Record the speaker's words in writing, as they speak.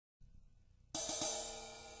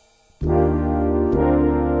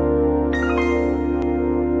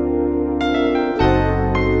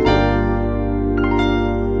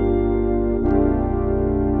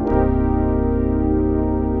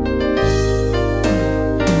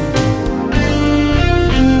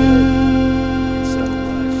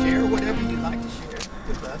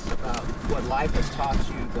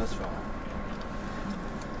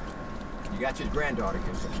That's his granddaughter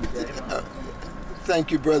here, so keep that in mind.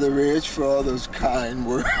 Thank you, Brother Rich, for all those kind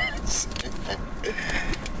words.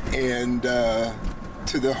 And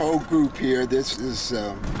to the whole group here, this is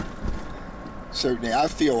certainly, I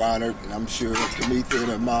feel honored, and I'm sure Timothy and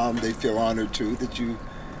her mom, they feel honored too, that you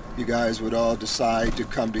guys would all decide to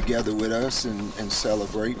come together with us and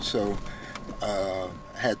celebrate. So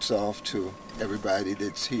hats off to everybody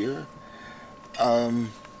that's here.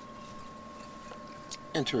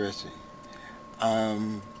 Interesting.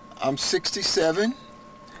 I'm 67.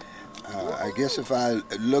 I guess if I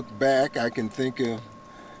look back, I can think of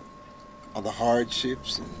all the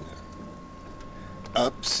hardships and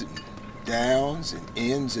ups and downs and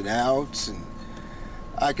ins and outs, and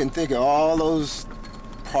I can think of all those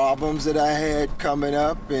problems that I had coming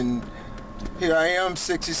up, and here I am,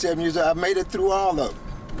 67 years old. I made it through all of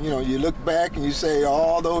them. You know, you look back and you say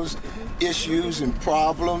all those issues and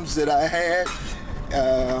problems that I had,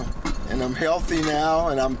 and I'm healthy now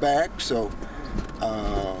and I'm back, so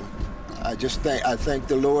I thank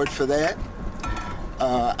the Lord for that.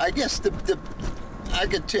 I guess I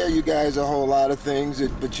could tell you guys a whole lot of things,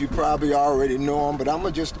 but you probably already know them, but I'm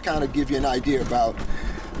gonna just kind of give you an idea about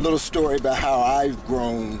a little story about how I've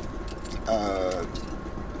grown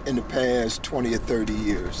in the past 20 or 30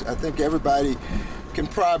 years. I think everybody can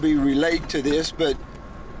probably relate to this, but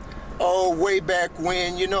way back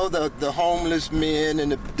when, you know, the homeless men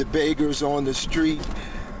and the beggars on the street,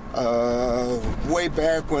 way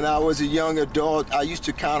back when I was a young adult, I used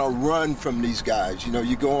to kind of run from these guys. You know,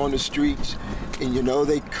 you go on the streets and you know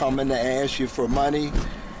they coming to ask you for money,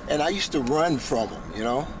 and I used to run from them, you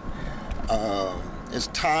know. As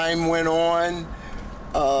time went on,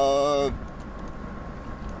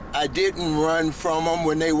 I didn't run from them.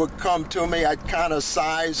 When they would come to me, I'd kind of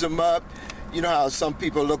size them up. You know how some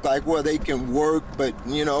people look like, well, they can work, but,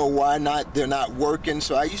 you know, why not? They're not working.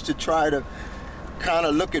 So I used to try to kind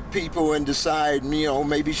of look at people and decide, you know,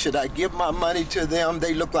 maybe should I give my money to them?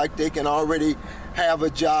 They look like they can already have a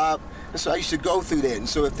job. And so I used to go through that. And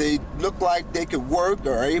so if they look like they could work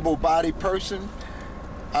or are able-bodied person,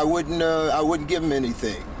 I wouldn't give them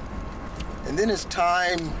anything. And then as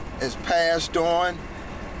time has passed on,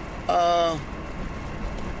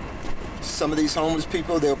 some of these homeless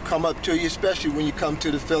people, they'll come up to you, especially when you come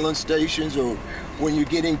to the filling stations or when you're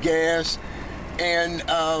getting gas, and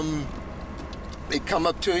they come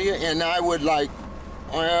up to you, and I would like,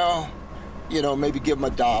 well, you know, maybe give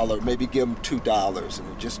them $1, maybe give them $2,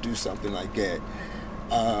 and just do something like that.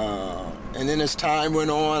 And then as time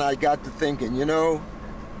went on, I got to thinking, you know,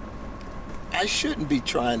 I shouldn't be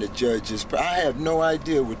trying to judge this. I have no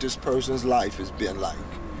idea what this person's life has been like.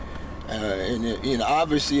 And you know,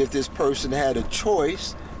 obviously, if this person had a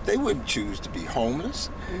choice, they wouldn't choose to be homeless.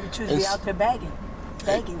 They would choose to be out there begging.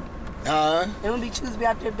 They wouldn't be choose to be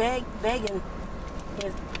out there begging.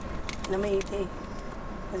 Because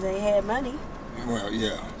they had money. Well,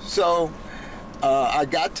 yeah. So I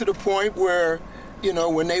got to the point where, you know,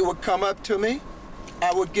 when they would come up to me,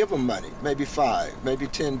 I would give them money, maybe $5, maybe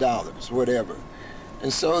 $10, whatever.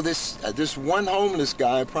 And so this one homeless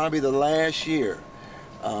guy, probably the last year,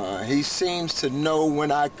 he seems to know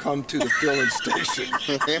when I come to the filling station.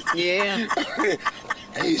 Yeah.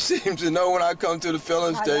 He seems to know when I come to the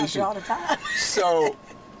filling station. All the time. So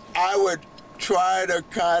I would try to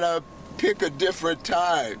kind of pick a different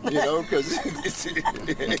time, you know, because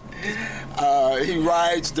he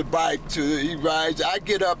rides the bike I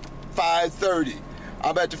get up 5:30.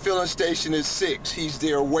 I'm at the filling station at 6. He's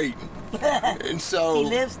there waiting. And so he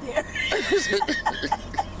lives there.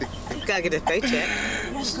 You gotta get a paycheck.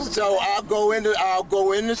 So I'll go in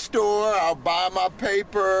the store, I'll buy my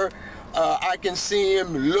paper. I can see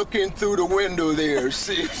him looking through the window there.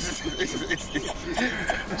 See?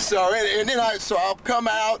 So I'll come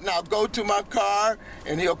out and I'll go to my car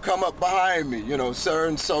and he'll come up behind me, you know, sir.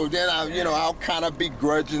 And so then I'll kind of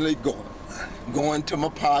begrudgingly go into my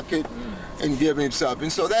pocket and give him something.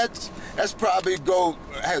 So that's probably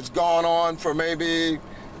has gone on for maybe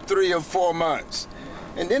 3 or 4 months.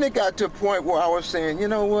 And then it got to a point where I was saying, you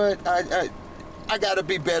know what, I got to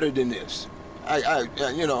be better than this. I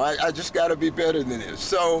just got to be better than this.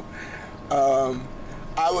 So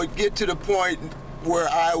I would get to the point where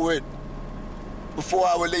before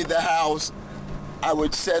I would leave the house, I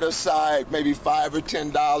would set aside maybe $5 or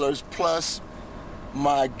 $10 plus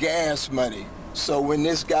my gas money. So when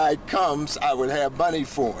this guy comes, I would have money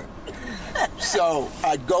for him. So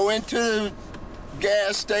I'd go into the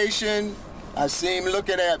gas station, I see him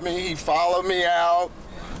looking at me, he followed me out,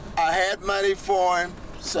 I had money for him,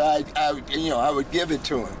 so I would give it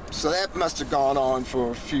to him. So that must have gone on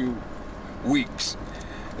for a few weeks.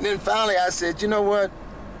 And then finally I said, you know what,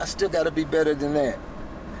 I still got to be better than that.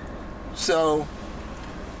 So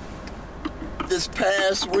this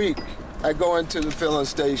past week, I go into the filling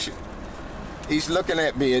station. He's looking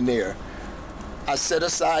at me in there. I set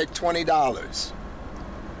aside $20.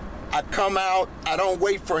 I come out, I don't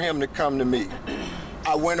wait for him to come to me.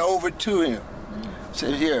 I went over to him,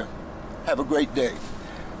 said, here, have a great day.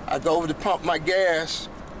 I go over to pump my gas,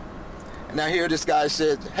 and I hear this guy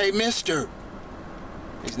said, hey, mister.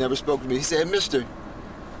 He's never spoken to me. He said, mister.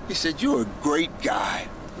 He said, you're a great guy.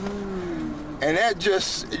 And that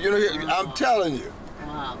just, you know, I'm telling you,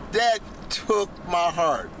 that took my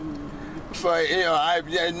heart. For, you know,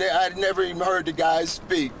 I'd never even heard the guy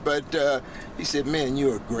speak, but he said, man,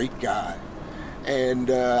 you're a great guy. And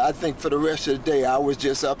I think for the rest of the day, I was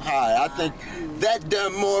just up high. I think that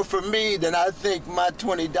done more for me than I think my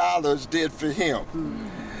 $20 did for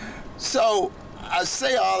him. So I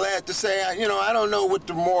say all that to say, you know, I don't know what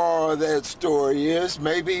the moral of that story is.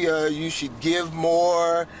 Maybe you should give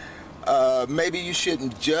more. Maybe you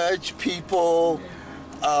shouldn't judge people.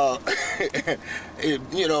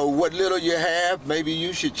 You know, what little you have, maybe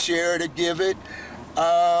you should share to give it.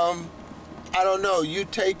 I don't know, you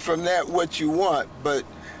take from that what you want, but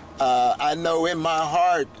I know in my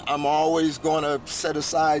heart I'm always going to set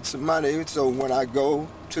aside some money, so when I go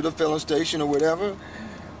to the filling station or whatever,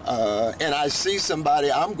 and I see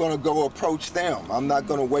somebody, I'm going to go approach them. I'm not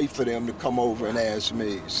going to wait for them to come over and ask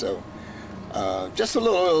me. So just a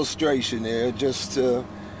little illustration there, just to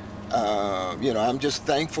you know, I'm just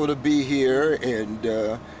thankful to be here,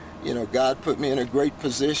 and you know, God put me in a great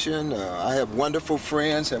position. I have wonderful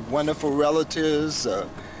friends, have wonderful relatives.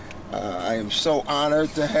 I am so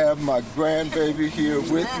honored to have my grandbaby here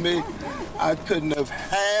with me. I couldn't have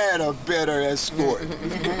had a better escort.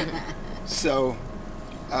 So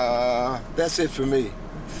that's it for me.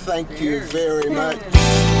 Thank you very much.